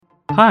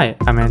Hi,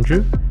 I'm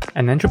Andrew,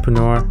 an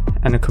entrepreneur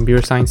and a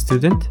computer science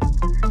student,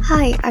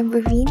 Hi, I'm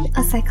Raveen,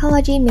 a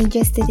psychology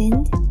major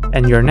student.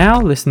 and you're now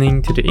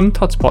listening to the Ink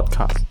Thoughts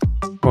podcast,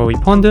 where we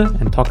ponder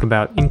and talk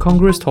about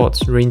incongruous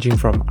thoughts ranging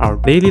from our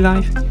daily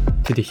life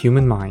to the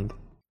human mind.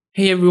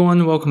 Hey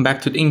everyone, welcome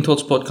back to the Ink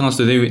Thoughts podcast.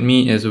 Today with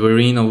me is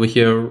Vereen over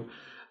here,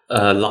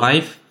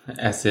 live,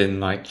 as in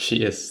like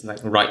she is like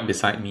right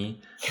beside me.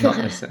 Not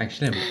as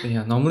actually,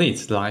 yeah. Normally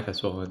it's live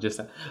as well, just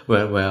that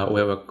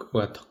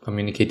we're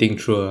communicating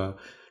through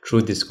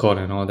Discord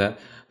and all that.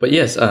 But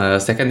yes,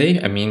 second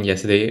day. I mean,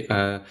 yesterday,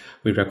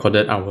 we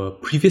recorded our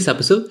previous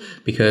episode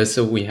because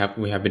we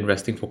have been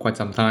resting for quite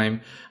some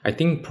time. I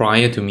think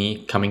prior to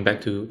me coming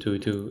back to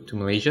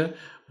Malaysia,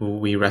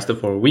 we rested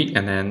for a week,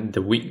 and then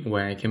the week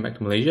where I came back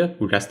to Malaysia,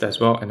 we rested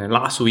as well. And then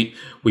last week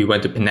we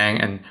went to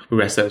Penang and we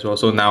rested as well.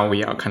 So now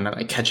we are kind of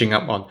like catching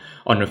up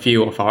on a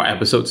few of our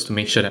episodes to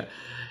make sure that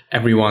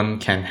everyone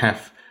can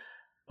have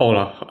all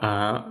of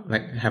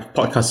have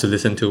podcasts to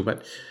listen to.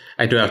 But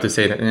I do have to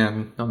say that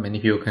not many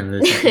people can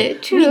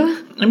listen. True.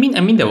 I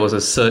mean there was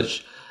a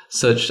search.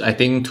 I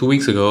think 2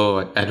 weeks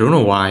ago. I don't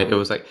know why it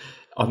was like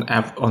on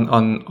average.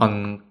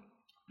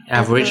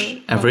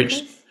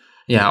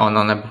 Yeah,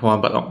 on Apple,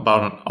 but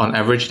on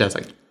average, there's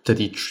like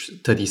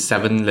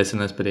 37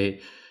 listeners per day.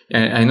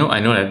 And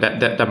I know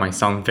that might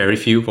sound very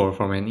few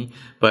for many,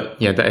 but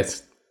yeah, that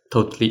is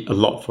totally a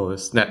lot for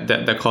us.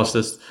 That caused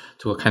us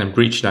to kind of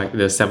breach like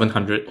the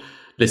 700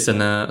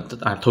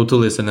 total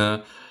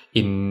listener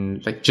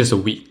in like just a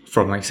week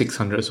from like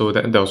 600. So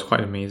that was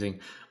quite amazing.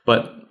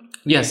 But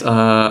yes,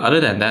 other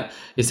than that,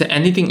 is there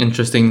anything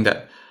interesting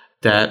that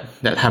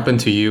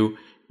happened to you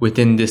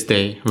within this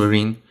day,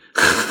 Vereen?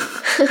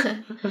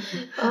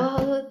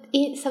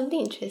 It's something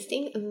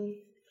interesting.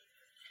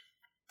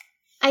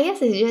 I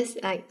guess it's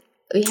just like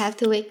we have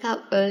to wake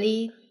up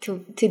early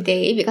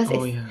today because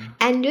it's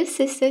Andrew's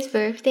sister's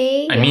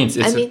birthday. I mean, it's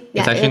actually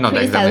not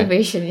that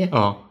celebration. Yeah.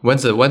 Oh,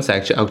 when's the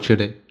actual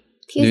day?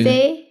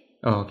 Tuesday.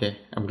 Oh, okay.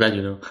 I'm glad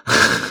you know.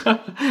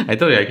 I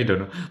thought you actually don't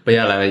know. But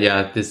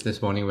yeah,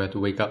 this morning we had to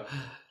wake up.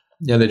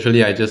 Yeah,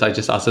 literally, I just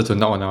asked her to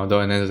knock on our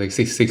door, and then it was like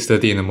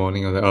 6:30 in the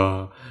morning. I was like,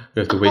 oh, we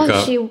have to wake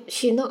up.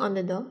 She knocked on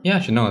the door? Yeah,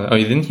 she knocked. Oh,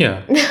 you didn't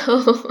hear?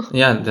 No.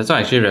 Yeah, that's why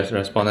I actually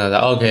responded. I was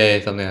like, okay,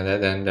 something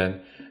like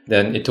that.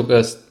 Then it took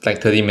us like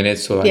 30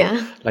 minutes to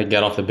like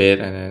get off the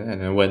bed,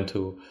 and then went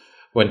to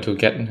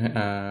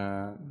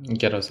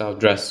get ourselves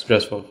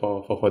dressed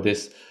for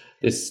this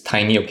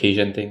tiny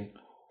occasion thing.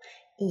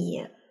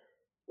 Yeah.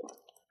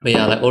 But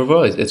yeah, like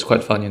overall, it's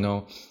quite fun,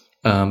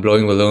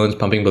 blowing balloons,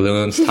 pumping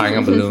balloons, tying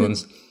up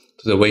balloons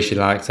to the way she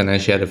likes, and then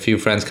she had a few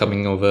friends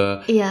coming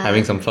over,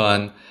 having some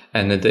fun.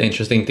 And the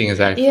interesting thing is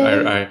that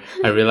I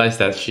realized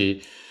that I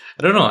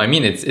don't know. I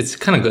mean, it's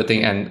kind of good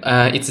thing, and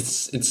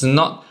it's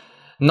not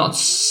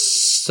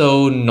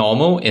so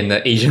normal in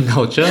the Asian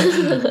culture.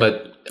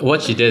 But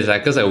what she did is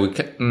like, because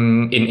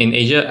in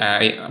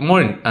Asia,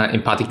 more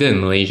in particular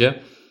in Malaysia,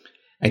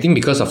 I think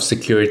because of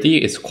security,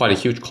 it's quite a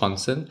huge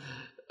concern.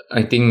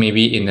 I think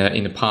maybe in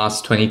the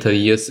past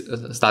 20-30 years,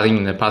 starting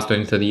in the past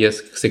 20-30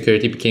 years,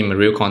 security became a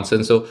real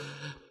concern. So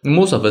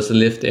most of us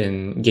lived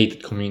in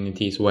gated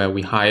communities where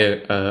we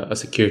hire a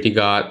security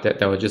guard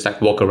that will just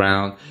like walk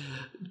around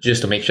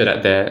just to make sure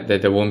that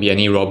there won't be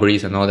any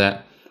robberies and all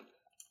that.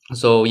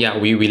 So yeah,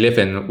 we live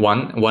in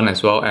one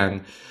as well.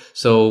 And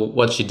so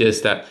what she did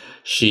is that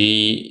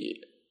she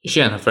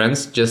and her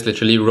friends just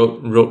literally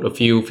wrote a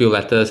few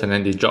letters, and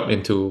then they dropped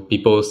into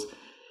people's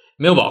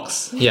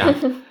mailbox. Yeah.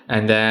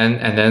 And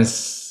then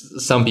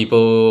some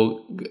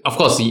people, of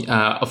course,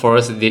 for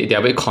us, they are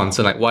a bit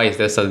concerned, like, why is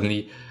there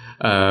suddenly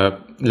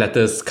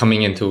letters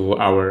coming into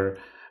our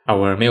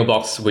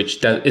mailbox,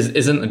 which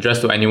isn't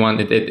addressed to anyone.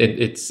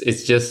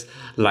 It's just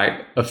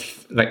like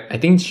I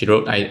think she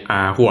wrote,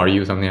 who are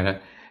you, something like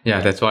that. Yeah,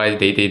 that's why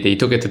they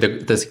took it to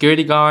the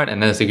security guard,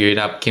 and then the security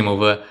guard came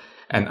over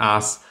and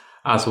asked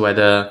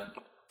whether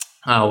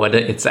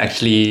it's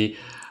actually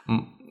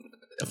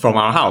from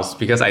our house,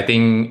 because I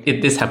think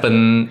this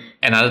happened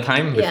another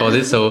time before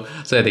this, so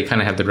they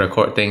kind of have the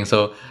record thing.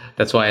 So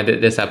that's why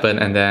this happened,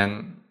 and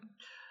then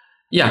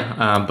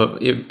but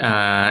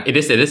it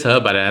is her.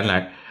 But then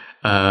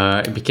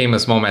it became a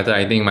small matter.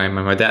 I think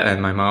my dad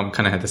and my mom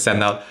kind of had to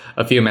send out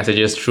a few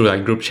messages through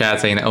like group chat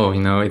saying, oh,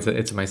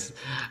 it's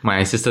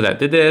my sister that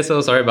did this,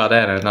 so sorry about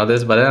that and all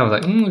this. But then I was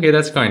like, okay,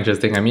 that's quite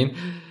interesting. I mean,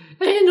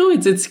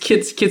 it's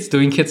kids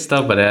doing kid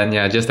stuff, but then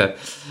just that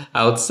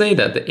I would say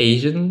that the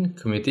Asian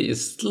community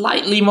is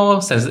slightly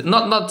more sensitive.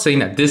 Not saying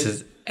that this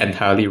is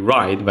entirely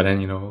right, but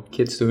then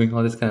kids doing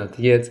all this kind of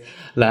kids,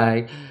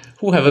 like,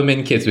 who haven't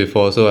been kids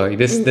before, so like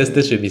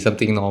this should be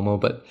something normal.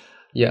 But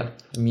yeah,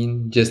 I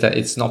mean, just that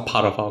it's not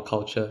part of our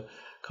culture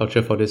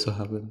for this to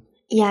happen.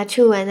 Yeah,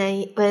 true. When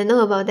I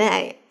know about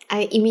that,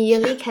 I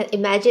immediately can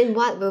imagine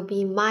what will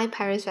be my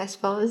parents'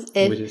 response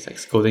if, which is like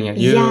scolding at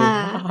you.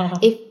 Yeah,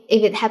 if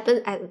it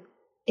happened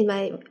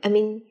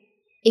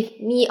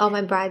if me or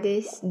my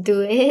brothers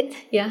do it,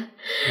 yeah,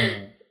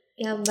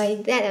 my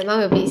dad and mom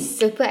will be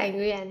super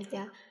angry, and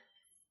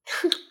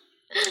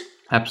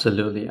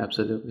Absolutely.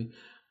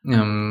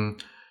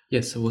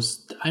 Yes,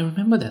 I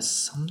remember there's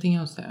something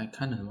else that I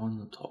kind of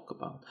want to talk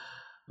about.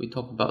 We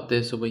talked about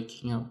this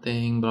waking up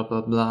thing, blah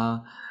blah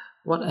blah.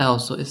 What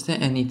else? So is there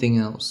anything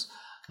else?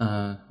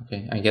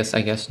 Okay, I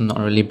guess not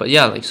really. But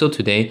yeah, like so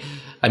today,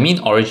 I mean,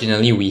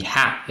 originally we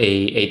had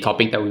a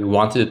topic that we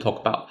wanted to talk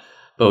about,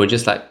 but we're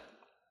just like,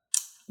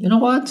 you know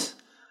what?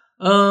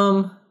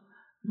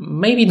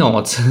 Maybe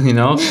not. You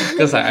know,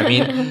 because I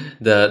mean,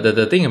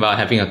 the thing about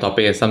having a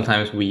topic is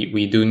sometimes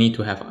we do need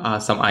to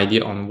have some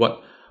idea on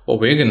what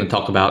we're going to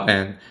talk about,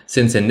 and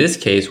since in this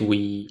case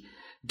we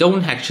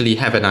don't actually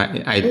have an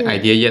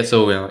idea yet,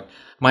 so we're like,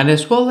 might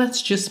as well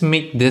let's just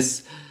make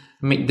this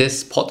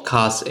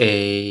podcast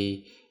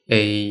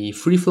a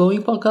free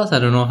flowing podcast. I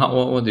don't know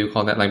what do you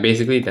call that? Like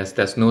basically,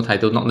 there's no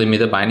title, not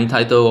limited by any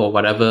title or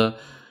whatever.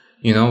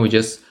 You know, we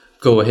just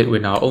go ahead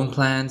with our own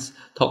plans,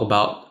 talk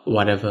about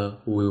whatever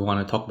we want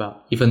to talk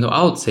about. Even though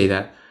I would say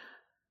that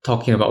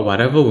talking about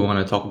whatever we want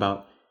to talk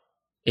about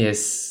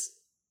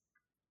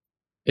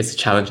it's a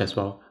challenge as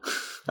well.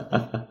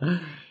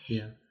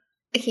 Yeah.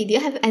 Okay, do you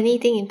have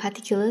anything in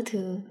particular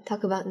to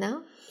talk about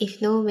now?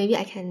 If no, maybe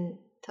I can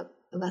talk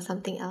about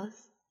something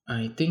else.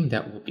 I think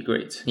that would be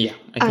great. Yeah,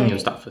 I think you'll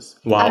start first.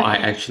 While I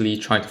actually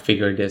try to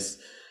figure this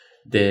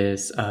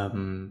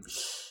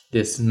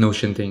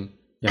notion thing.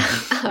 Yeah.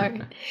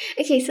 Alright.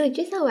 Okay, so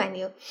just now when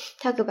you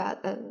talk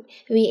about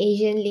we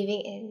Asian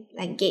living in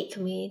like gay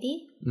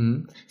community,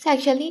 so I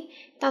actually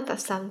thought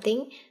of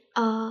something.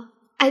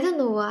 I don't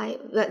know why,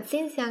 but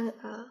since young,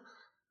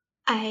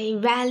 I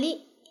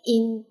rarely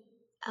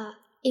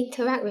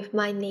interact with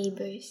my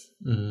neighbors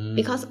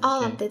because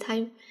all of the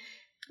time,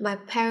 my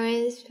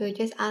parents will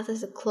just ask us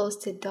to close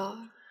the door.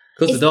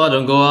 Close the door,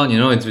 don't go out, you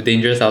know, it's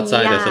dangerous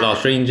outside, there's a lot of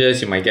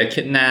strangers, you might get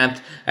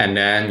kidnapped, and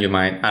then you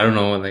might, I don't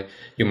know, like,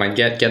 you might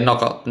get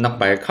knocked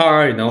by a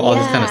car, you know, all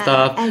this kind of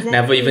stuff. Exactly.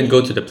 Never even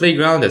go to the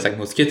playground, there's like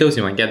mosquitoes,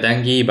 you might get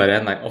dengue, but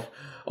then like,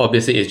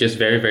 obviously it's just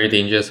very, very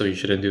dangerous, so you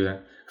shouldn't do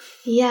that.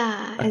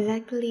 Yeah,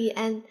 exactly.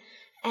 And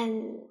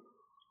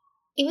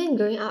even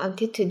growing up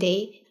until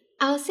today,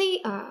 I'll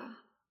say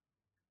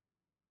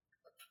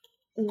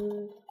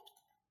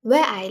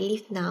where I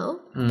live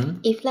now,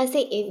 if let's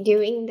say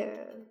during the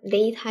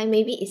daytime,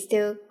 maybe it's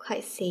still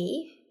quite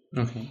safe.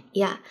 Okay.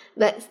 Yeah,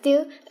 but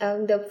still,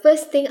 the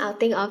first thing I'll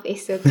think of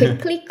is to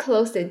quickly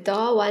close the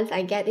door once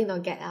I get in or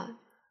get out.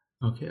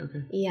 Okay.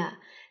 Yeah,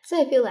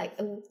 so I feel like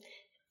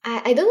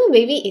I don't know,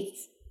 maybe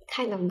it's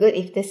kind of good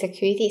if the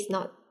security is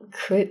not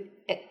good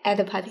at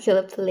a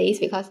particular place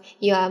because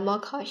you are more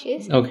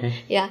cautious. Okay.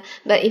 Yeah,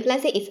 but if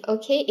let's say it's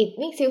okay, it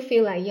makes you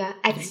feel like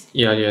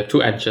you're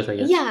too anxious, I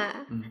guess. Yeah,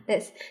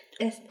 that's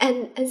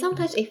and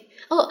sometimes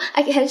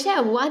I can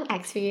share one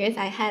experience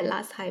I had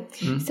last time.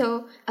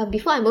 So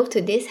before I moved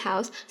to this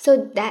house,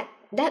 so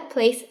that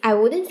place, I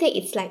wouldn't say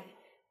it's like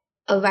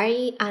a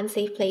very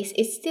unsafe place.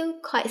 It's still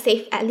quite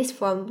safe, at least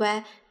from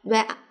where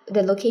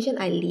the location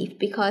I live,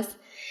 because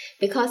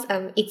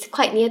it's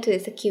quite near to the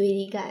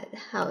security guard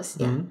house.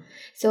 Yeah.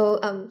 So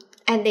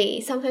and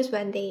they sometimes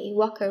when they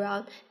walk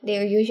around,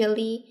 they're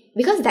usually,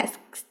 because that's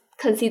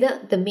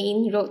considered the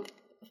main road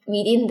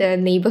within the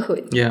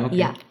neighborhood. Yeah. Okay.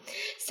 Yeah.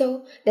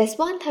 So there's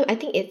one time, I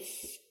think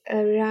it's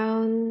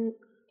around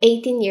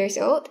 18 years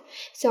old.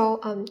 So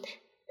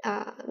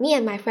me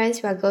and my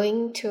friends were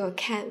going to a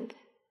camp.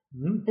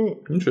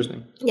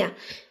 Interesting. Yeah.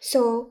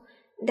 So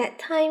that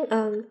time,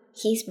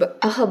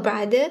 her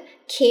brother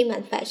came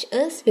and fetched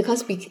us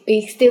because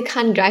we still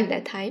can't drive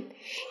that time.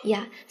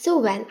 Yeah. So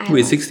when I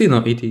was 16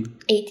 or 18?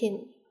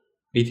 18.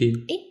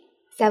 18.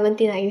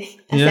 17, I guess.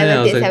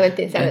 Yeah,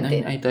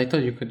 17. I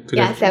thought you could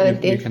yeah,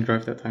 17. You can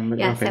drive that time. But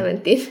yeah, okay.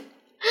 17.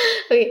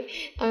 Okay.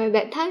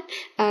 That time,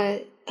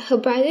 her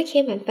brother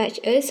came and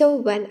fetched us. So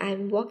when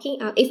I'm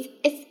walking out, it's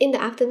in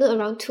the afternoon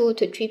around 2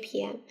 to 3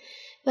 p.m.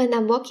 When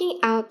I'm walking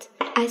out,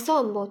 I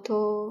saw a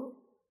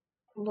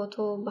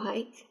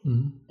motorbike.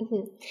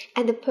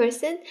 And the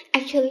person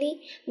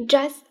actually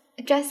dressed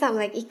up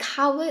like it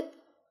covered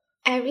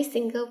every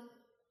single.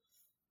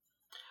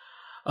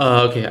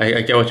 Okay,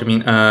 I get what you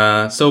mean.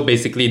 So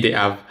basically they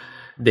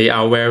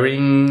are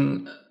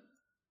wearing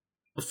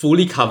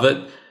fully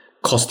covered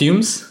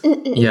costumes.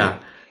 Yeah.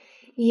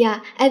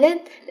 Yeah, and then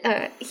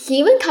he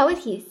even covered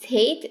his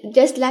head,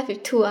 just left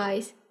with 2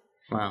 eyes.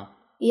 Wow.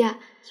 Yeah.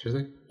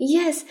 Seriously?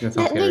 Yes,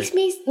 that makes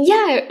me...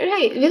 Yeah,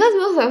 right. Because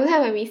most of the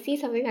time when we see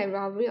something like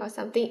robbery or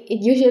something,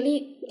 it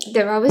usually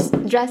the robbers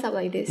dress up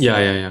like this.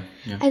 Yeah.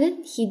 And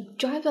then he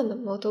drives on the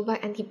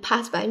motorbike and he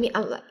passed by me.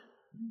 I'm like...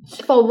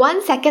 For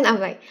 1 second, I'm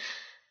like...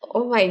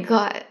 Oh my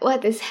god,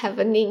 what is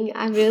happening?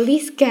 I'm really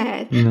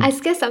scared. I'm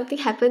scared something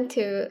happened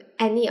to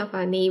any of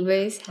our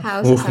neighbors'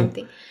 house or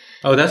something.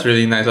 Oh, that's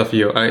really nice of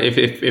you. If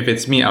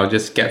it's me, I'll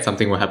just get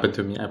something will happen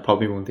to me. I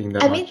probably won't think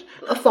that much. I mean,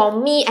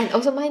 for me and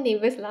also my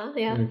neighbors lah.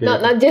 Yeah, okay.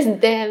 Not just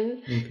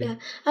them. Okay. Yeah,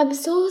 I'm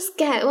so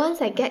scared.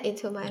 Once I get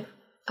into my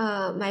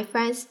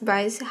friend's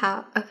bride's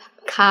car,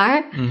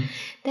 then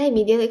I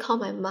immediately call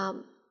my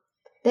mom.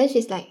 Then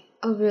she's like,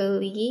 "Oh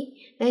really?"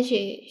 Then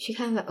she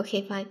kind of like,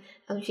 "Okay, fine."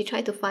 She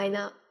tried to find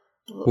out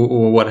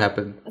What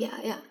happened?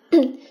 Yeah.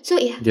 So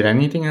yeah. Did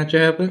anything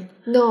actually happen?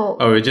 No.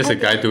 Or just a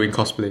guy doing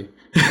cosplay?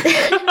 During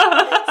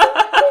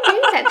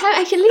that time,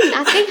 actually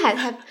nothing had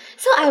happened.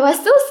 So I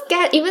was so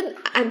scared even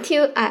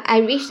until I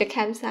reached the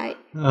campsite.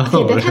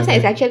 The campsite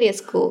is actually a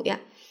school. Yeah.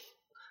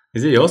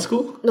 Is it your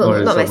school?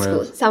 No, not my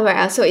school. Else? Somewhere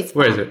else. So it's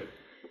where is it?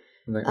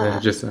 Like, I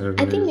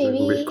think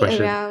maybe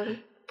around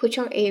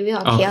Puchong area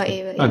or KL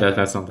area. Yeah. Oh,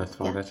 that's not that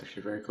far. Yeah. That's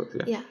actually very close.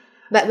 Yeah.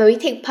 But we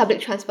take public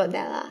transport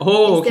there lah.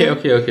 Oh, okay.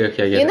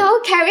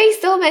 Carrying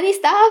so many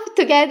stuff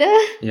together.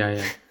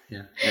 Yeah.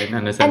 I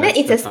understand. And then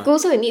it's a school,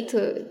 so you need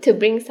to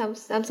bring some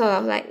sort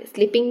of like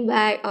sleeping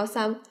bag or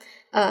some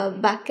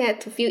bucket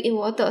to fill in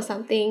water or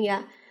something.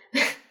 Yeah.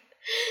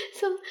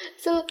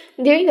 so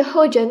during the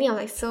whole journey, I'm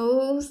like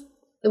so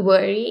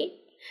worried.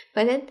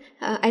 But then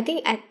I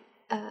think at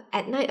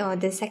night or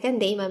the second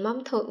day, my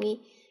mom told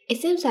me it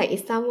seems like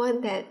it's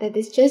someone that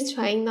is just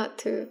trying not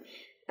to.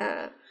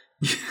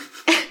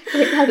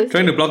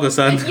 Trying to block the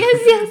sun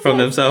from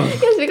themselves.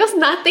 Yes, because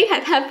nothing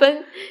had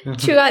happened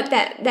throughout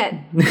that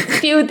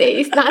few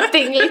days.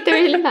 Nothing,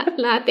 literally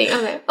nothing.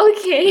 I'm like,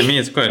 okay. I mean,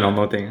 it's quite a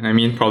normal thing. I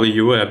mean, probably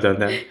you would have done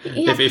that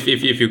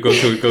if you go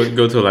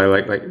to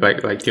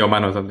like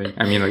Tioman or something.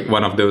 I mean, like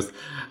one of those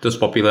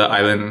popular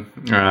island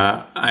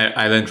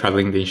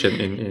traveling nation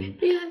in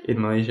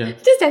Malaysia.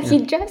 Just that he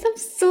dressed up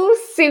so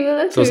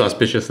similar. So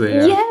suspiciously.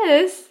 Yeah.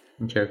 Yes.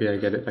 Okay, I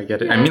get it.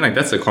 Yeah. I mean, like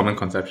that's a common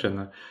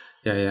conception.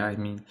 Yeah. I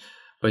mean.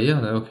 But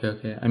yeah,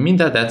 okay. I mean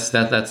that's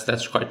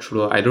quite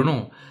true. I don't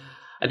know.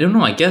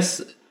 I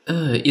guess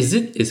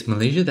is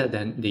Malaysia that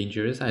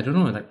dangerous? I don't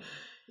know. Like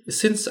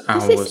since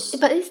but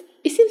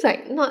it seems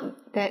like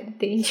not that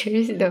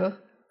dangerous though.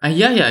 I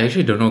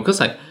actually don't know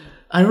because like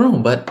I don't know,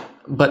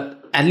 but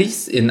at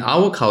least in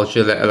our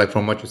culture, like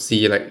from what you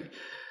see, like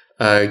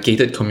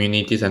gated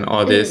communities and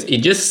all this,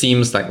 it just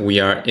seems like we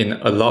are in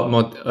a lot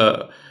more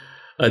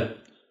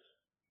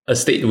a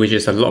state which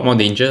is a lot more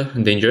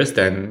dangerous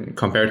than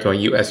compared to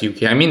US,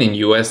 UK. I mean, in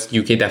US,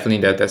 UK definitely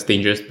there's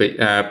dangerous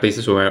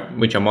places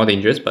which are more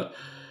dangerous. But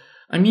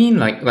I mean,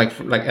 like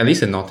at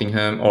least in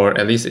Nottingham or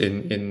at least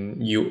in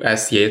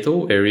US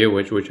Seattle area,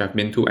 which I've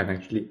been to and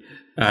actually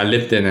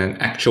lived in an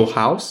actual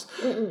house,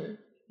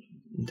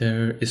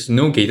 there is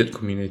no gated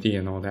community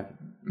and all that.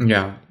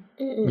 Yeah,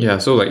 yeah.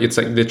 So like it's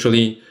like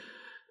literally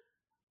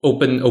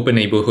open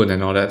neighborhood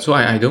and all that. So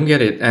I don't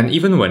get it. And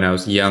even when I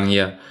was young,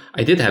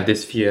 I did have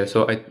this fear.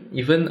 So I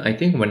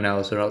think when I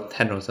was around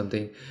 10 or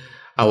something,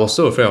 I was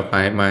so afraid of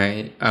I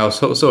was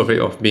so afraid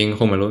of being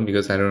home alone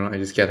because I don't know, I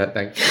just get that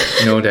like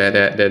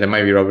that there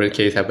might be robbery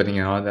case happening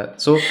and all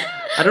that. So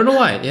I don't know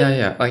why.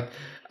 Yeah. Like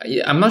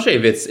I'm not sure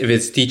if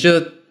it's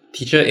teacher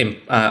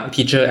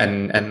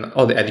and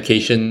all the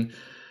education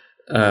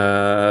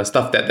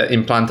stuff that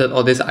implanted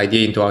all this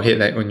idea into our head,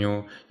 like when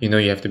you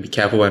have to be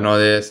careful and all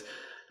this.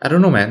 I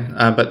don't know, man.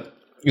 But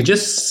it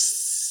just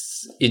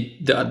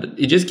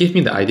gives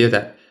me the idea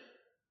that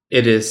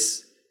it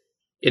is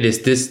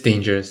this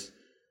dangerous.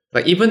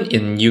 Like even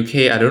in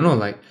UK, I don't know.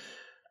 Like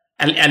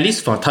at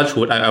least for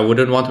Touchwood, I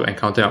wouldn't want to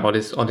encounter all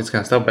this kind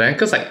of stuff. But then,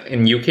 because like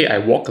in UK, I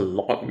walk a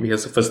lot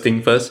because first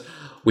thing first,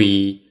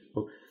 sorry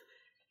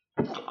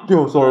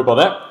about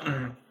that.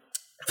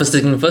 First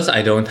thing first,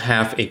 I don't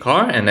have a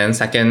car, and then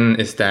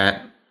second is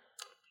that,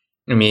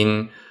 I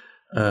mean,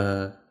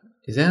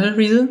 is there another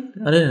reason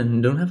other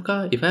than don't have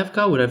car? If I have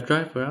car, would I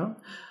drive around?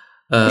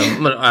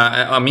 But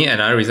I mean,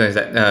 another reason is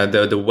that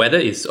the weather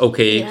is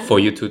okay for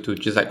you to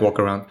just like walk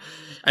around.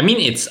 I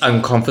mean, it's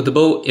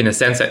uncomfortable in a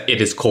sense that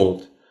it is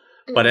cold,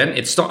 but then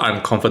it's not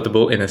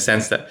uncomfortable in a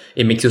sense that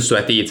it makes you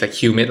sweaty. It's like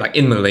humid, like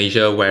in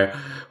Malaysia,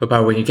 whereby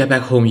when you get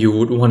back home, you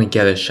would want to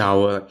get a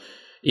shower.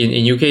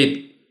 In UK,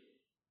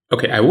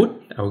 okay, I would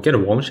get a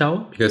warm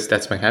shower because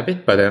that's my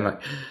habit. But then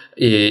like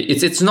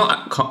it's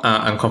not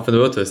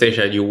uncomfortable to the stage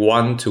that you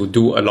want to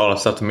do a lot of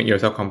stuff to make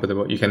yourself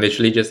comfortable. You can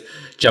literally just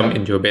jump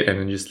into a bed and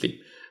then just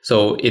sleep.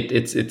 So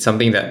it's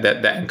something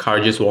that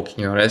encourages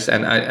walking on this,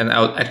 and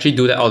I'll actually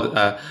do that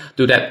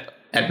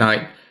at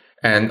night.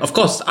 And of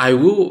course, I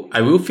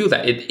will feel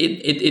that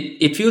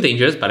it feels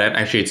dangerous, but then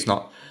actually it's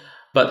not.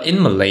 But in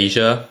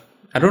Malaysia,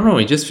 I don't know.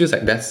 It just feels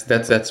like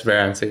that's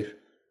very unsafe.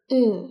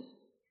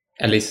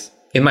 At least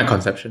in my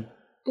conception.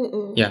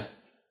 Yeah.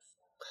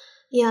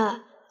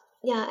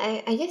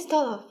 I just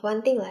thought of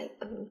one thing, like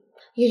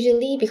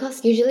usually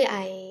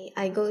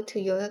I go to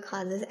yoga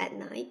classes at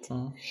night.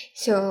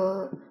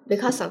 So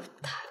because of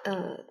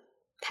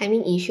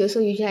timing issues, so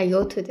usually I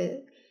go to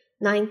the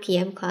 9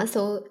 p.m. class.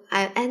 So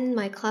I end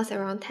my class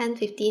around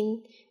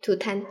 10:15 to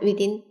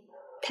 10:30.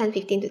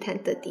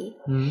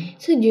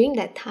 So during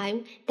that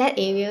time,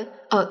 earlier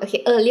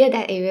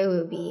that area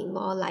will be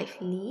more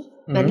lively.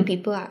 Many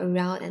people are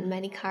around and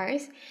many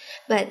cars.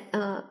 But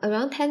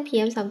around 10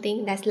 p.m.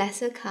 something, there's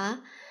lesser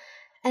car.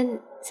 And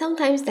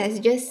sometimes there's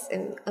just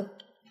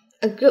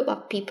a group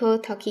of people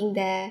talking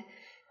there.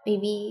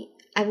 Maybe,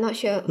 I'm not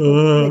sure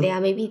who they are.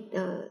 Maybe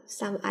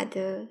some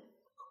other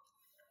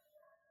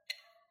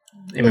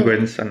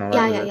immigrants and all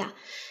that. Yeah.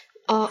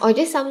 Or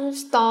just some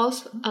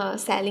stalls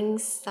selling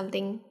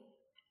something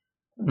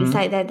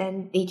beside that,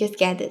 then they just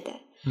gathered there.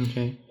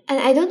 Okay. And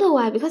I don't know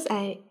why, because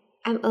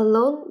I'm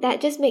alone,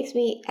 that just makes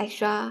me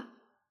extra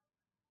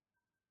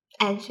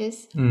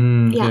anxious.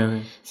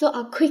 Okay. So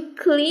I'll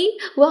quickly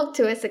walk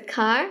towards the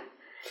car,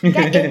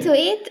 get into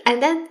it,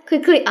 and then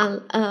quickly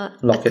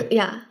lock it.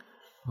 Yeah.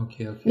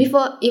 Okay.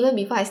 Before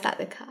I start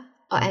the car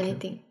or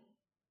anything.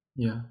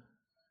 Yeah.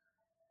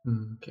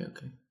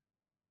 Okay.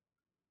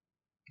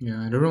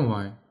 Yeah, I don't know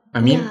why. I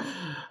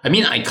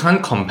mean, I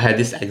can't compare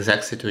this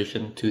exact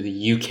situation to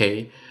the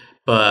UK,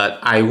 but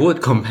I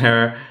would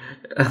compare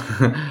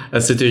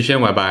a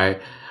situation whereby,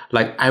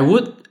 like, I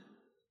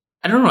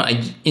don't know,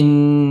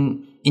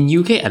 in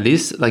UK at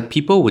least, like,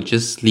 people would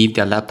just leave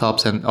their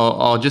laptops and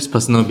or just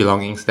personal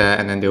belongings there,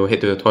 and then they'll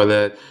head to the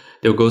toilet,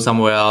 they'll go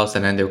somewhere else,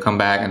 and then they'll come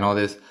back and all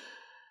this.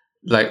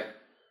 Like,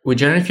 we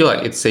generally feel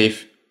like it's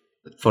safe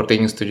for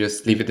things to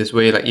just leave it this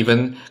way. Like,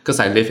 even because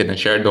I live in a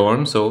shared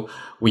dorm, so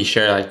we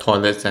share like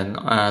toilet and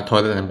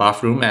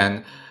bathroom,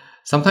 and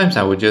sometimes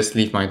I would just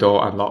leave my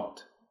door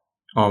unlocked,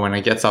 or when I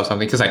get something,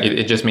 because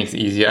it just makes it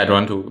easier. I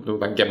don't want to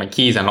like get my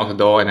keys, unlock the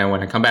door, and then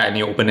when I come back, I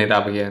need to open it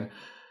up again.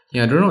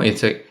 Yeah, I don't know.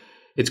 It's like,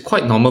 it's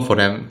quite normal for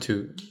them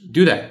to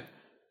do that.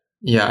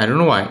 Yeah, I don't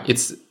know why.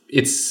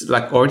 It's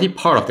like already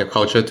part of their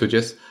culture to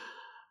just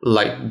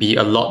like be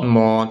a lot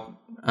more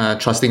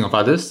trusting of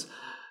others,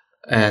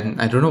 and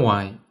I don't know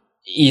why.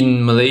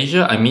 In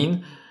Malaysia, I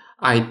mean,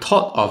 I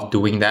thought of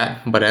doing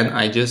that, but then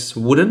I just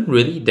wouldn't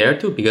really dare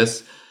to,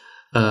 because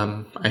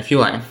I feel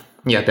like,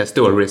 there's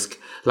still a risk.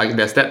 Like,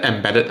 there's that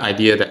embedded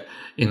idea that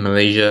in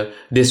Malaysia,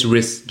 this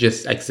risk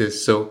just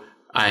exists, so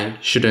I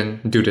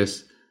shouldn't do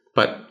this.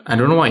 But I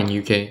don't know why in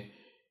UK,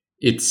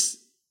 it's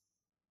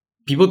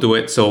people do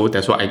it, so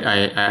that's why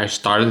I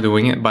started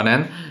doing it. But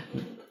then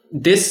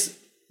this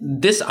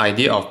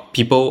idea of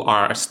people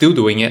are still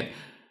doing it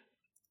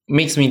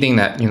makes me think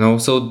that,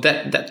 so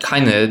that's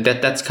kind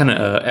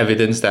of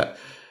evidence that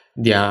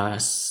their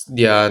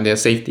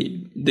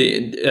safety,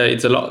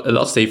 it's a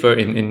lot safer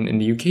in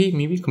the UK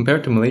maybe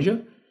compared to Malaysia.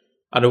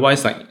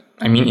 Otherwise, like,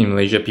 I mean, in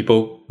Malaysia,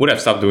 people would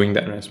have stopped doing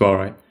that as well,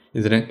 right?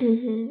 Isn't it?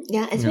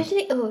 Yeah,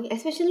 especially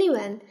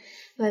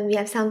when we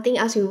have something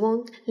else, we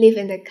won't leave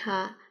in the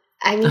car.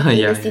 I mean, in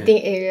the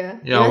sitting area.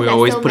 Yeah, we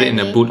always put it in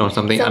a boot or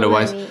something.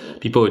 Otherwise,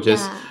 people would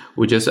just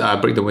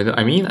break the window.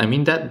 I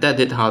mean that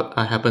did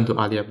happen to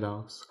Ali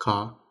Abdal's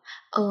car.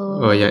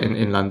 Oh yeah,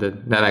 in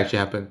London, that actually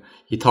happened.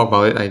 He talked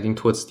about it, I think,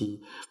 towards the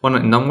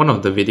one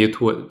of the video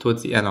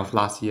towards the end of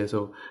last year.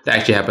 So that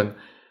actually happened.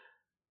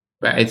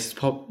 But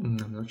I'm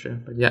not sure.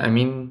 But yeah, I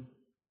mean,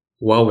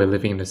 while we're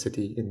living in the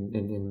city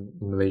in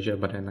Malaysia,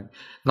 but then like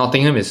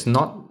Nottingham is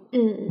not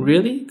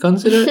really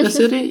considered a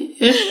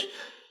city-ish.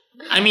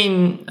 I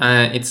mean,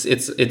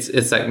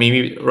 it's like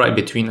maybe right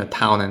between a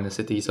town and a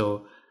city.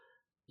 So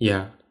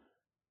yeah,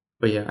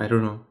 but yeah, I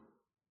don't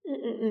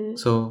know.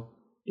 So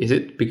is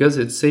it because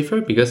it's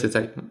safer? Because it's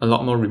like a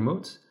lot more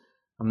remote?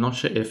 I'm not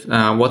sure if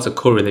what's a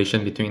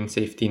correlation between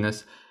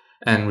safetiness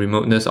and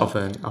remoteness of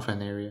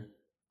an area.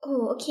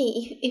 Oh,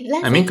 okay. If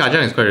let's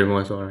Kajang is quite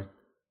remote as well, right?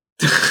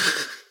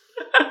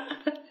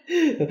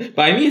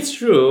 But I mean, it's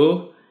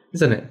true,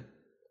 isn't it?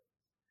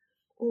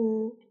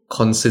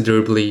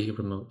 Considerably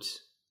remote.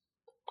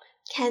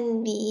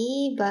 Can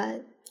be,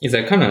 but it's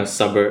like kind of a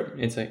suburb.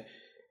 It's like,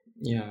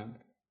 yeah.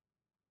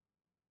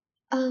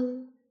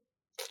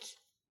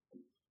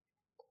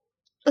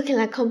 Okay,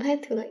 like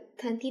compared to like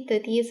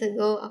 20-30 years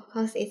ago, of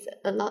course, it's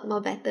a lot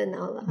more better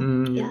now.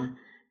 Yeah.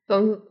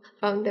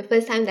 From the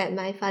first time that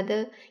my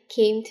father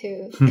came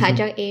to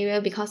Kajang area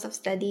because of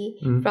study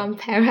from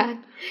Perak,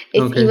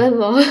 it's even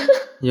more.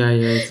 yeah,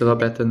 it's a lot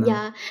better now.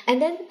 Yeah,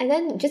 and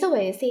then just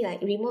when you say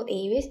like remote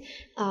areas,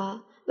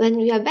 when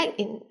we are back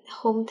in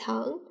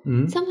hometown,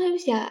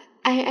 sometimes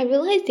I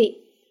realize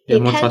they're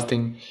more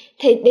trusting.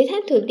 They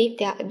tend to leave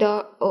their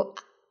door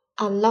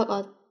unlocked,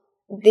 or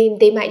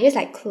they might just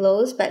like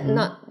close, but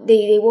not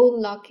they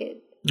won't lock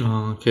it.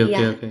 Oh,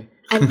 okay.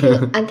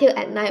 until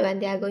at night when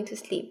they are going to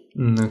sleep.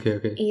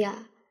 Okay. Yeah.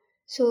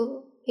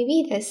 So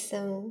maybe there's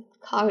some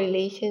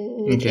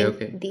correlation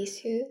between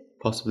these two.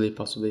 Possibly.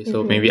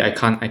 So maybe I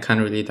can't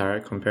really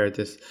direct compare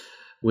this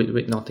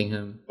with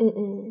Nottingham.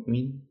 I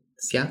mean,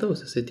 Seattle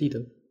is a city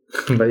though.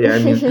 But yeah, I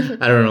mean,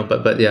 I don't know.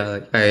 But yeah,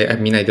 like I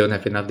mean, I don't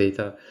have enough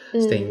data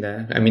staying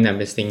there. I mean, I've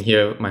been staying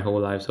here my whole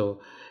life. So,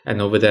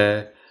 and over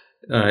there,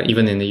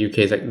 even in the UK,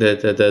 it's like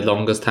the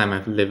longest time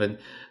I've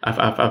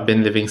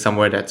been living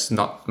somewhere that's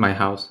not my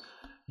house.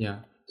 Yeah.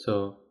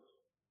 So,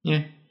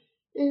 yeah.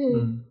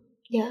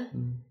 Yeah.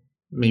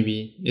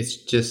 Maybe it's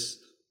just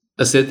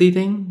a city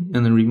thing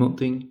and a remote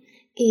thing.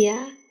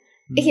 Yeah.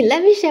 Okay,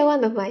 let me share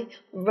one of my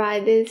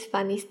brother's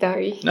funny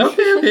story.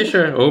 Okay,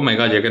 sure. Oh my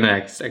god, you're gonna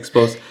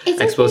expose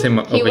him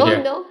over here. You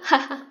won't know.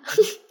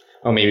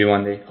 Or maybe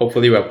one day.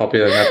 Hopefully we're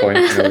popular at that point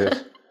to know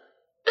this.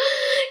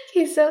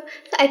 Okay, so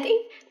I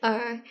think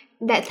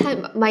that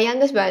time my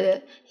youngest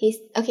brother, he's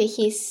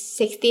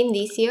 16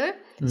 this year.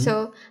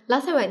 So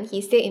last time when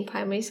he's still in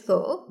primary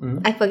school,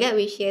 I forget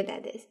which year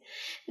that is.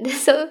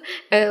 So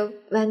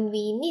when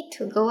we need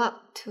to go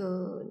out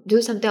to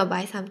do something or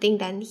buy something,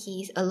 then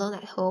he's alone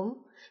at home.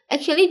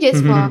 Actually,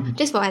 just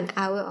for an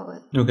hour or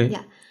what. Okay.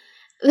 Yeah.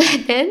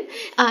 But then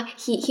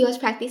he was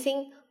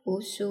practicing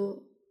wushu.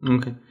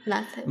 Okay.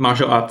 Last time.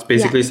 Martial arts,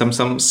 basically some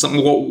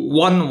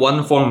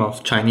one form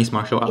of Chinese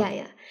martial art.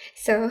 Yeah.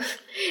 So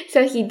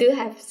he do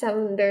have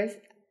some those.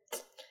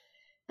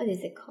 What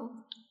is it called?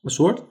 A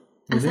sword?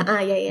 Is it?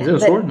 Yeah. Is it a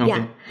sword? Okay.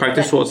 Yeah.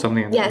 Practice sword,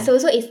 something like that. So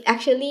it's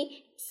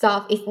actually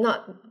soft. It's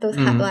not those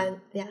hard ones.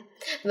 Yeah.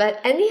 But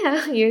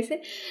anyhow, you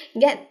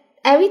get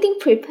everything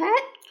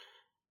prepared.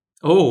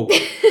 Oh.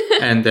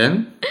 And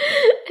then?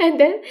 And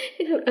then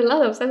a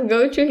lot of stuff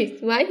go through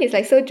his mind. He's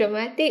like so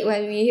dramatic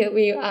when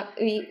we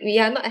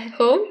are not at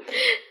home.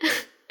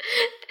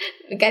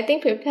 Getting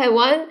prepared.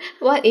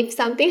 What if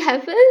something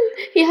happens?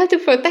 He have to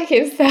protect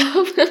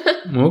himself.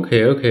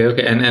 Okay.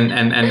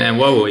 And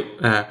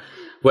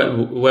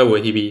where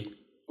would he be?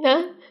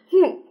 Huh?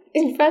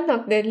 In front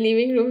of the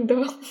living room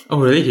door. Oh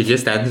really? He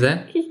just stands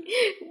there?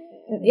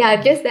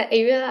 Yeah, just that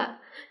area lah.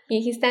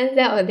 He stands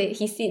there or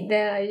he sit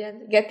there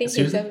getting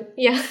himself.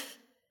 Yeah.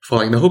 For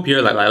like the whole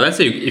period, like let's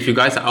say if you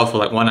guys are out for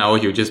like 1 hour,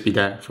 he'll just be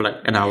there for like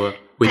an hour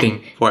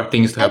waiting for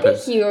things to happen. I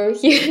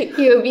think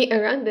he will be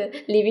around the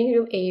living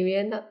room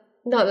area,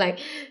 not like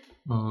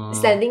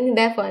standing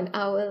there for an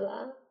hour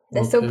lah.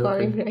 That's so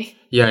boring, right?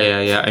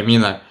 Yeah. I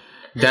mean, like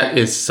that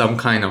is some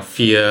kind of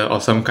fear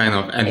or some kind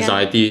of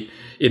anxiety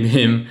in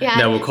him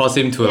that will cause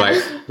him to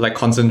like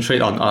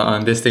concentrate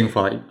on this thing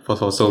for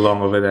so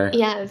long over there.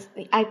 Yeah,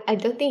 I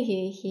don't think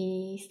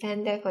he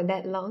stand there for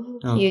that long.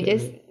 Okay. You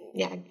just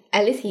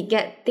at least he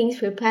get things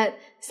prepared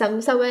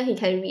somewhere he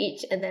can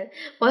reach, and then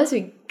once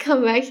we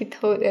come back he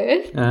told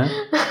us.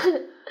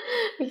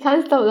 We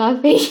can't stop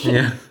laughing.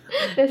 Yeah.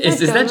 Is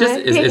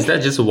that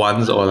just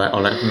once or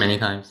like many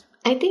times?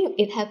 I think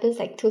it happens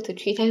like 2 to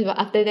 3 times, but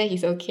after that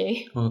he's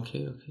okay.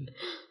 Okay.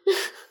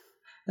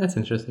 That's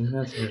interesting.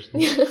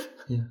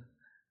 Yeah.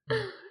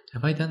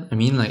 Have I done? I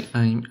mean,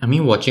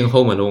 watching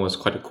Home Alone was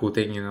quite a cool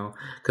thing, you know.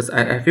 Because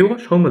have you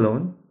watched Home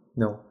Alone?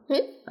 No.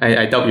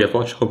 I doubt you have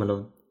watched Home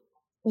Alone.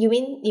 You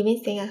mean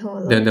Staying at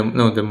Home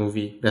Alone? The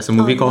movie. There's a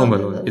movie called Home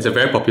Alone. No. It's a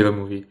very popular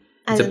movie.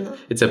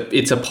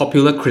 It's a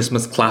popular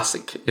Christmas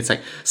classic. It's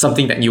like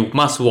something that you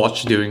must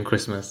watch during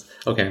Christmas.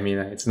 Okay, I mean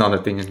it's not a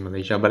thing in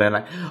Malaysia, but then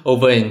like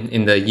over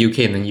in the UK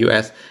and the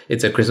US,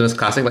 it's a Christmas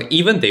classic. Like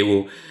even they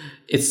will.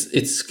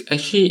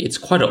 It's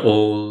quite an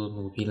old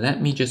movie.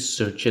 Let me just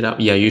search it up.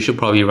 Yeah, you should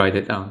probably write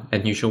it down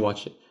and you should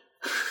watch it.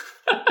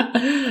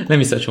 Let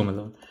me search Home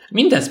Alone. I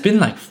mean, there's been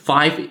like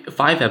five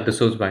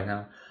episodes by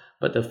now,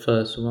 but the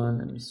first one,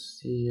 let me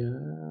see.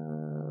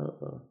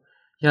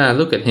 Yeah,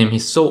 look at him.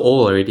 He's so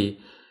old already.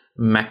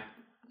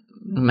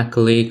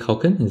 Macaulay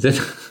Culkin, is it?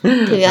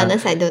 To be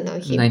honest, I don't know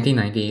him.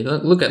 1990.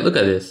 Look at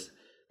this.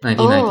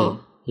 1990. Oh.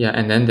 Yeah,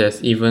 and then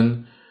there's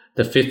even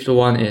the fifth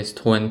one is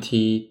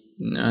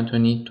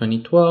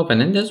 2012,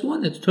 and then there's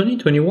one that's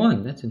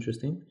 2021. That's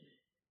interesting.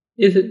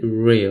 Is it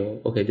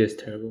real? Okay, this is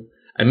terrible.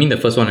 I mean, the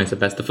first one is the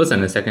best. The first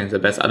and the second is the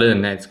best. Other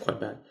than that, it's quite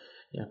bad.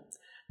 Yeah.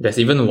 There's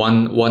even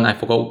one I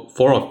forgot,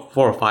 four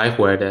or five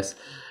where there's.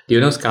 Do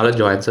you know Scarlett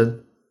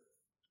Johansson?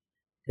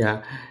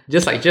 Yeah,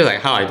 just like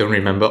how I don't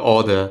remember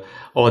all the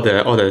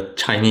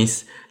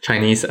Chinese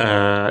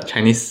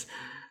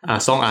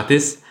song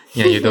artists.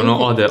 Yeah, you don't know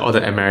all the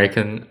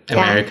American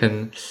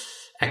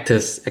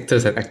actors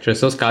and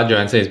actresses. So Scarlett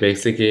Johansson is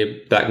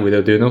basically Black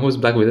Widow. Do you know who's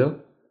Black Widow?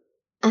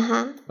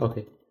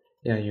 Okay.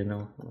 Yeah, you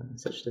know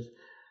such this.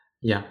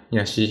 Yeah.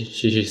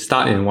 She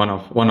starred in one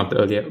of the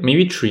earlier,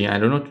 maybe 3. I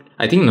don't know.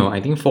 I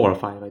think 4 or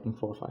 5.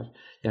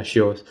 Yeah, she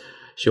was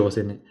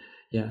in it.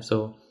 Yeah,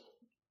 so.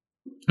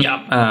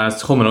 Yeah,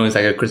 Home Alone is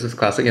like a Christmas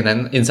classic, and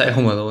then inside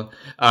Home Alone,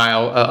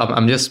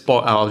 I'll just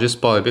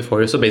spoil a bit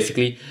for you. So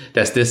basically,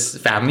 there's this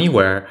family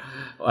where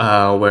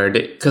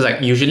they, because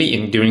like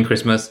usually during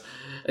Christmas,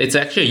 it's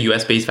actually a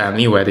US based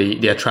family where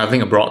they are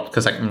traveling abroad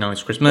because like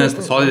it's Christmas,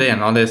 it's holiday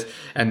and all this,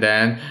 and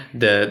then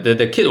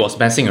the kid was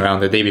messing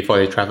around the day before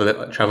they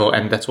travel,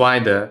 and that's why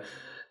the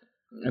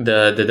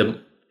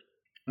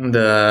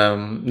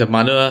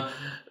mother.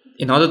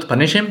 In order to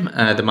punish him,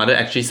 the mother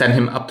actually sent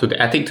him up to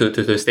the attic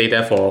to stay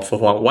there for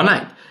one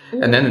night.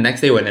 And then the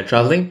next day when they're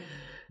traveling,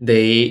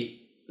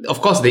 they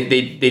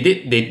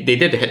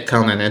did the head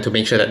count, and then to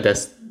make sure that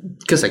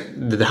because like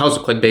the house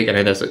is quite big, and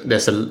then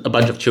there's a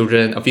bunch of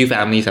children, a few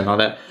families and all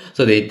that.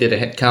 So they did a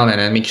head count and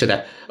then make sure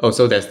that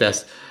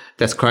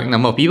there's correct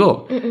number of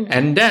people.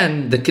 And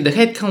then the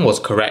head count was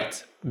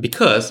correct.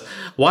 Because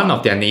one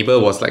of their neighbor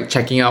was like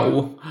checking out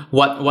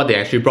what they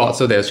actually brought,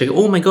 so they were checking.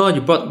 Oh my god,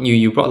 you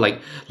brought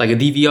like a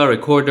DVR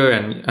recorder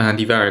and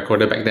DVR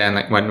recorder back then,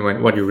 like when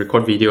you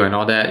record video and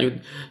all that.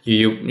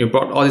 You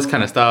brought all this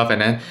kind of stuff,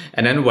 and then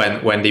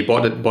when they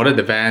boarded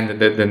the van,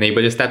 the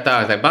neighbor just stepped out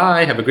and was like,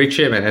 bye, have a great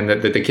trip, and then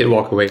the kid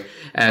walked away.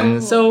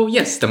 And so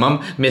yes, the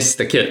mom missed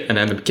the kid, and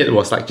then the kid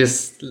was like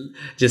just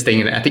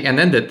staying in the attic. And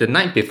then the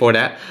night before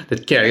that, the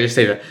kid actually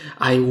said,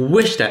 I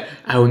wish that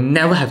I will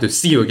never have to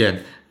see you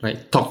again.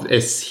 Like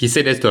he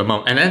said this to her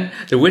mom, and then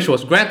the wish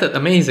was granted.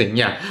 Amazing,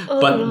 yeah.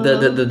 But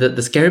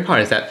the scary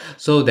part is that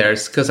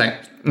because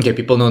like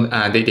people know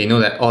they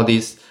know that all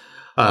these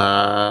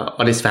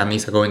all these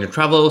families are going to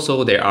travel,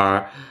 so there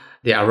are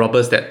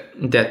robbers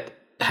that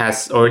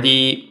has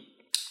already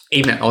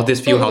aimed at all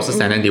these few houses,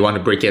 and then they want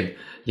to break in.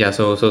 Yeah,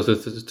 so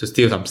to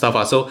steal some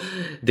stuff. So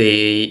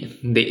they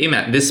aim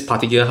at this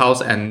particular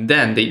house, and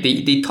then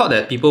they thought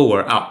that people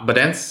were out, but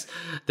then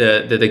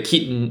the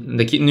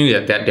kid knew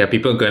that there are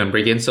people going to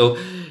break in, so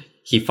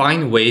he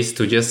find ways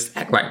to just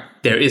act like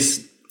there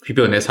is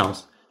people in this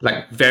house,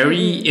 like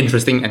very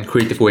interesting and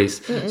creative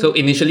ways. So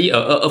initially,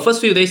 first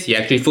few days, he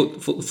actually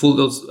fooled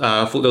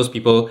those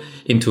people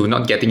into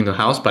not getting in the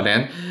house, but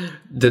then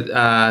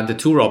the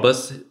two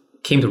robbers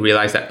came to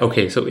realize that,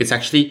 okay, so it's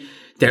actually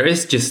there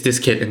is just this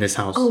kid in this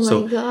house,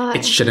 so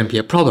it shouldn't be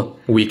a problem.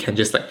 We can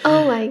just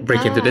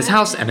break into this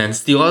house and then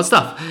steal all the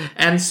stuff.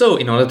 And so,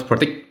 in order to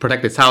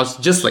protect this house,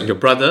 just like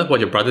what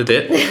your brother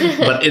did,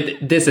 but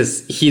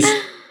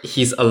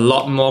he's a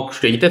lot more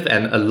creative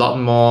and a lot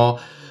more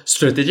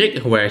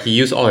strategic, where he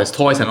used all his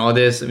toys and all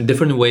this in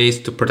different ways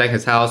to protect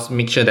his house,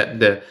 make sure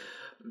that the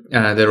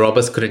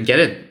robbers couldn't get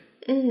in.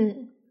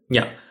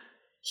 Yeah,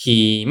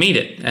 he made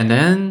it, and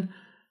then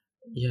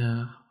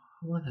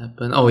what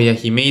happened? Oh yeah,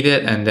 he made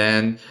it, and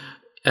then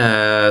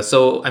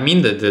so I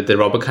mean the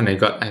robber kind of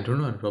got, I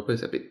don't know, the robber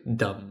is a bit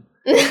dumb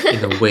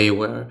in a way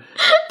where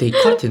they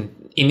got in.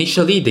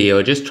 Initially, they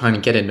were just trying to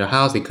get in the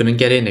house. They couldn't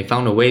get in. They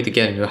found a way to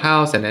get into the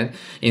house, and then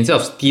instead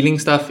of stealing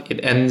stuff,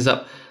 it ends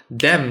up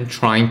them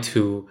trying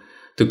to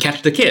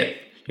catch the kid.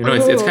 You know,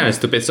 it's kind of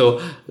stupid. So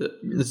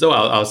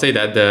I'll say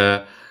that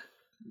the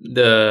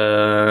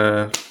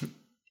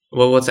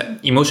what's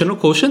that, emotional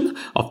quotient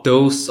of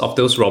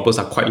those robbers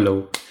are quite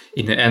low.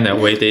 In the end, that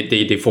way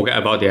they forget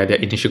about their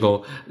initial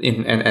goal,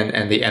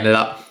 and they ended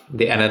up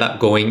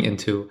going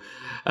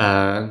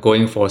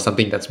for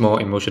something that's more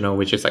emotional,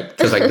 which is like,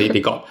 because like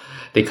they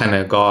kind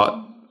of got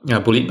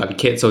bullied by the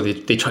kid, so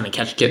they trying to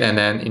catch the kid, and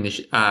then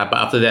but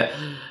after that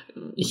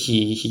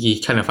he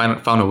kind of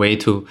found a way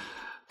to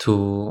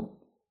call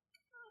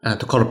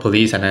the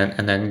police, and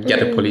then get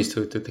the police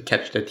to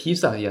catch the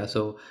thieves. Yeah,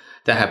 so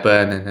that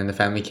happened, and then the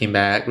family came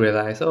back,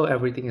 realized, oh,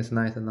 everything is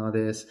nice and all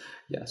this.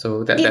 Yeah,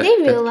 so did they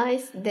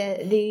realize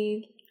that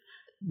they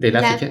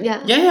left the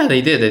kid? Yeah,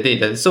 they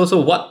did. So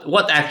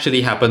what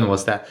actually happened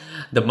was that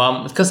the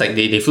mom, because like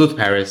they flew to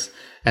Paris,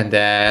 and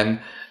then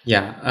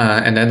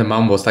the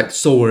mom was like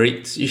so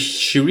worried.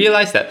 She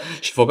realized that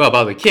she forgot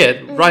about the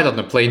kid right on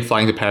the plane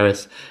flying to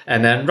Paris,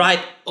 and then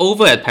right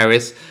over at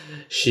Paris,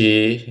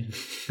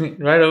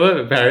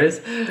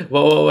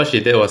 what she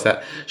did was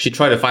that she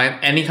tried to find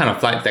any kind of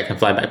flight that can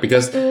fly back,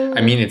 because I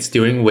mean, it's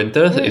during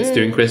winter, it's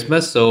during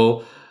Christmas,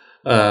 so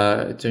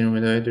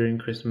during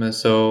Christmas,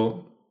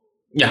 so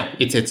yeah,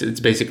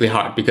 it's basically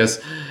hard because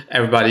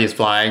everybody is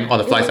flying, all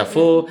the flights are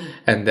full,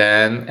 and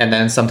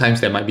then sometimes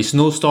there might be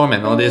snowstorm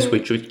and all this,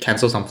 which would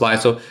cancel some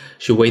flights. So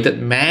she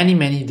waited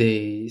many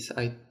days.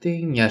 I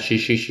think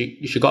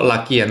she got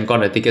lucky and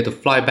got a ticket to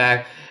fly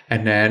back,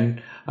 and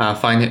then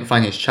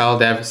find his child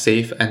there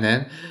safe, and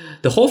then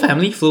the whole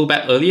family flew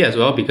back early as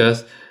well,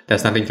 because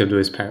there's nothing to do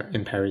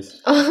in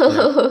Paris.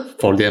 Yeah.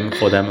 For them.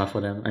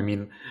 I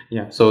mean,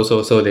 yeah. So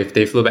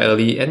they flew back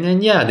early, and then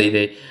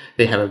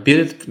they have a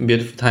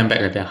beautiful time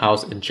back at their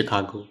house in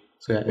Chicago.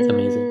 So yeah, it's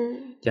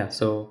amazing. Yeah.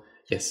 So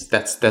yes,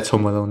 that's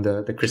Home Alone,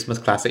 the Christmas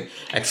classic,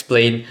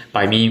 explained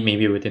by me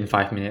maybe within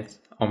 5 minutes.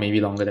 Or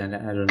maybe longer than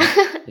that, I don't know.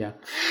 Yeah.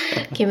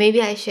 Okay,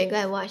 maybe I should go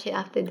and watch it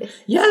after this.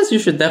 Yes, you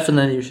should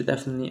definitely.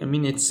 I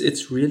mean,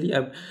 it's really.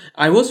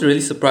 I was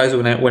really surprised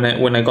when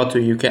I got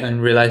to UK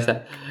and realized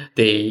that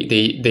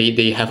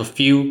they have a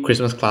few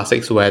Christmas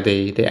classics where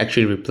they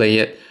actually replay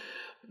it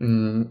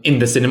in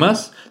the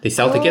cinemas. They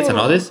sell tickets and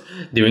all this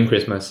during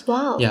Christmas.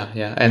 Wow.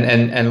 Yeah.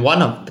 And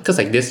one of, because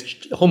like this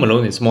Home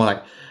Alone is more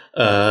like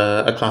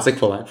a classic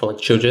for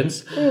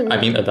children's. I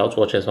mean, adults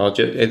watch as well.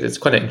 It's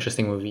quite an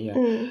interesting movie.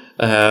 Yeah.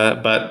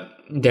 But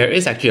there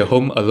is actually a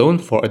Home Alone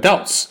for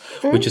adults,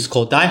 which is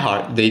called Die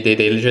Hard. They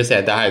literally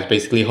said Die Hard is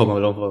basically Home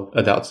Alone for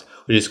adults,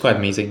 which is quite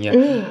amazing.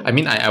 Yeah. I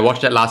mean, I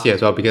watched that last year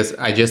as well, because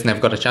I just never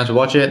got a chance to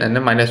watch it, and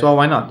then might as well,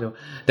 why not?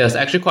 There's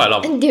actually quite a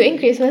lot of... During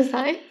Christmas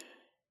time?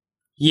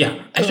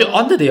 Yeah, actually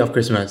on the day of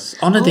Christmas.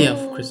 On the day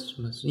of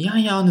Christmas.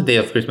 Yeah, on the day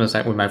of Christmas,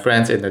 like with my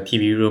friends in the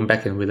TV room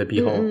back in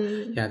Willoughby Hall.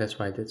 Yeah, that's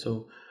what I did.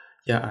 So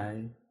yeah,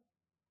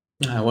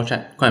 I watched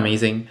that. Quite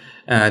amazing.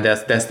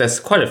 There's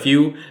quite a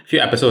few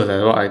episodes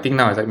as well. I think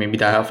now it's like maybe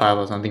Die Hard 5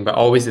 or something, but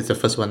always it's the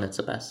first one that's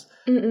the best.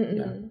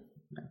 Yeah.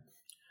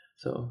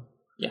 So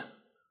yeah.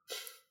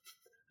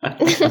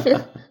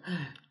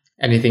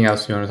 Anything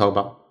else you want to talk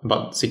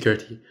about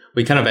security?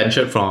 We kind of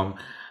ventured from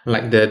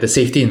like the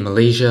safety in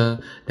Malaysia,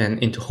 then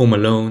into Home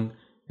Alone.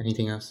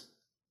 Anything else?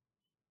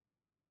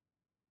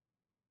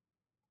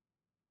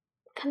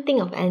 Can't think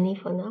of any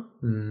for now.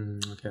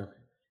 Okay.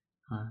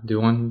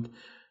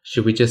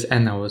 Should we just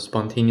end our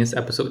spontaneous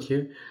episode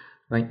here?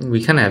 Like,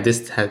 we kind of have this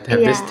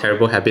this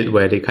terrible habit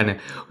where we kind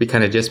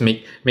of just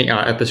make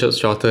our episodes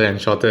shorter and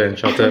shorter and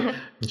shorter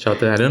and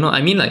shorter. I don't know.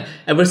 I mean, like,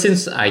 ever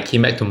since I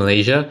came back to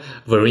Malaysia,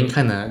 Vereen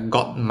kind of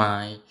got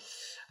my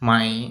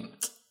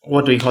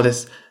what do we call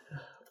this?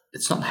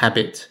 It's not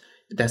habit.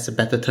 There's a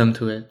better term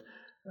to it.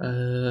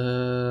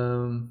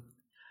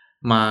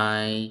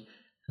 My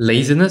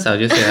laziness, I'll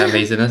just say that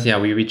laziness. Yeah,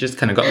 we just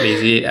kind of got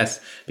lazy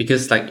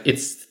because like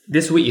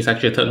this week is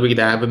actually the third week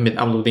that I haven't been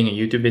uploading a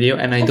YouTube video,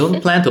 and I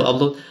don't plan to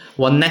upload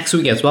one next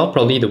week as well.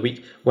 Probably the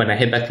week when I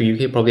head back to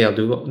UK, probably I'll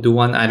do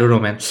one. I don't know,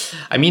 man.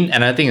 I mean,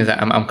 another thing is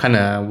that I'm kind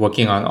of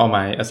working on all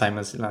my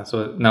assignments.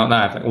 So now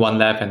I have like one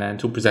lab and then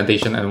 2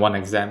 presentation and 1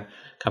 exam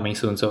coming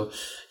soon. So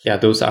yeah,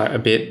 those are a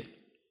bit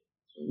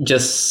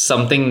just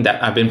something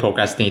that I've been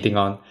procrastinating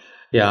on.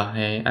 Yeah,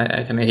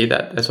 I kind of hate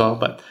that as well.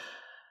 But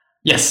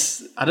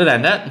yes, other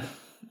than that,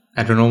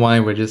 I don't know why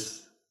we're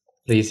just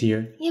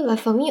lazier. Yeah, but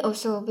for me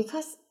also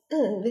because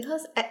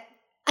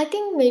I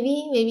think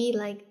maybe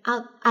like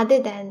other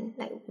than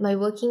like my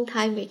working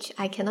time, which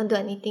I cannot do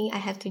anything, I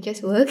have to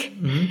just work.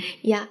 Mm-hmm.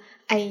 Yeah,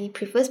 I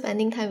prefer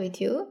spending time with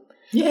you.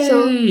 Yay,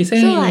 so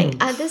same. like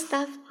other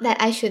stuff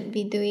that I should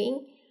be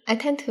doing, I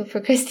tend to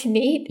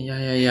procrastinate.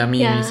 Yeah.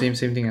 Me, same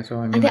thing as well.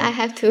 I mean, and then I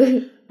have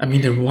to. I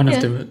mean, one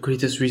of the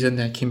greatest reasons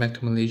that I came back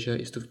to Malaysia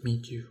is to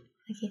meet you.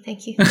 Okay,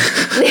 thank you.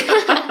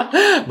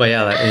 But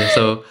yeah,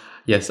 so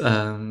yes.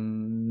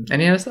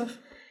 Any other stuff?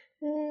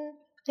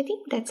 I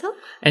think that's all.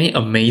 Any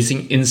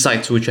amazing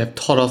insights which you have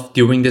thought of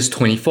during this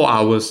 24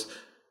 hours?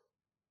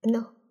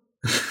 No.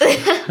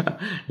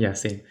 Yeah,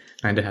 same.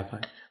 Neither have I.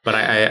 But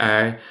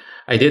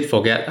I did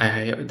forget.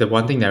 The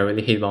one thing that I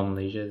really hate about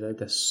Malaysia is that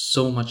there's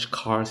so much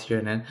cars here.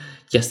 And then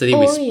yesterday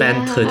we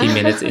spent 30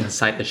 minutes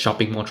inside the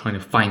shopping mall trying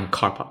to find a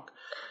car park.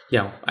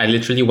 Yeah, I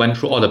literally went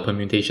through all the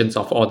permutations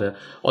of all the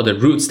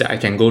routes that I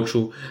can go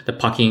through the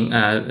parking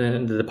lot.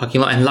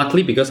 And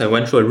luckily, because I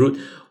went through a route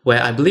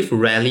where I believe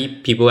rarely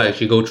people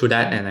actually go through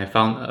that, and I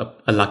found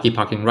a lucky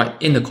parking right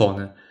in the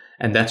corner,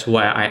 and that's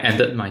where I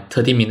ended my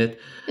 30-minute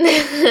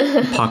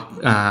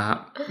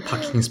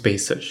parking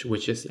space search.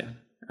 Which is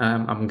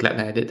I'm glad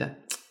that I did that.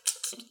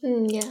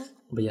 Yeah.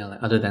 But yeah,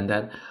 like, other than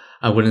that,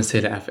 I wouldn't say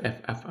that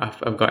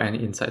I've got any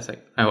insights.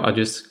 Like I'll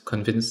just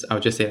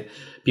say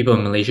people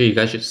in Malaysia, you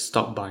guys should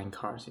stop buying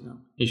cars.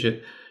 You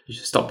should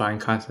stop buying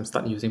cars and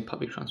start using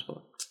public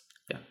transport.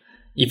 Yeah,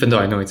 even though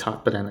I know it's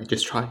hard, but then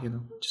just try.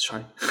 Just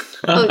try.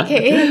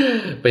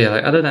 Okay. But yeah,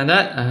 like, other than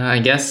that, I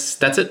guess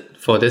that's it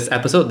for this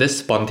episode. This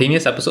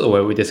spontaneous episode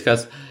where we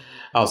discuss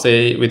our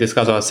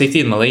safety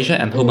in Malaysia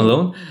and Home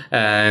Alone.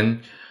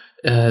 And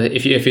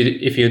if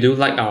you do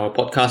like our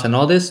podcast and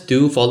all this,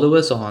 do follow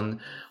us on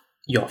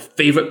your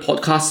favorite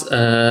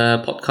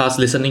podcast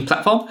listening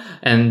platform,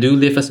 and do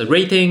leave us a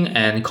rating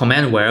and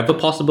comment wherever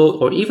possible,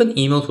 or even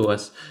email to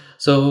us.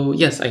 So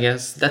yes, I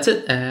guess that's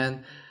it,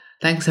 and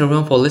thanks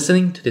everyone for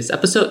listening to this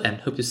episode, and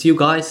hope to see you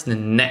guys in the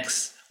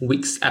next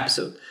week's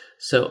episode.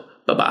 So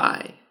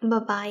bye.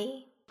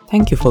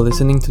 Thank you for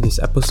listening to this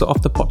episode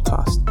of the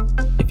podcast.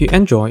 If you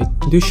enjoyed,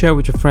 do share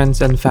with your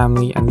friends and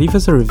family and leave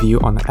us a review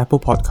on the Apple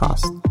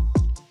Podcast.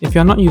 If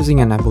you're not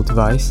using an Apple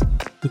device,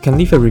 you can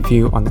leave a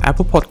review on the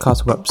Apple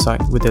Podcast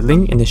website with a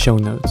link in the show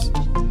notes.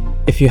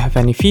 If you have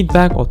any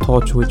feedback or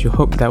thoughts which you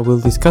hope that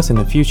we'll discuss in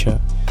the future,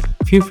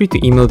 feel free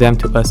to email them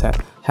to us at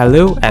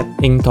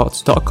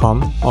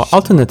hello@inkthoughts.com, or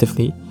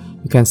alternatively,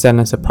 you can send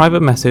us a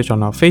private message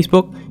on our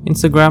Facebook,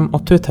 Instagram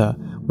or Twitter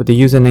with the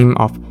username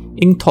of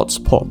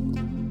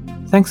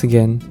InkThoughtsPod. Thanks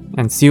again,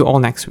 and see you all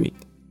next week.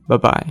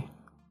 Bye-bye.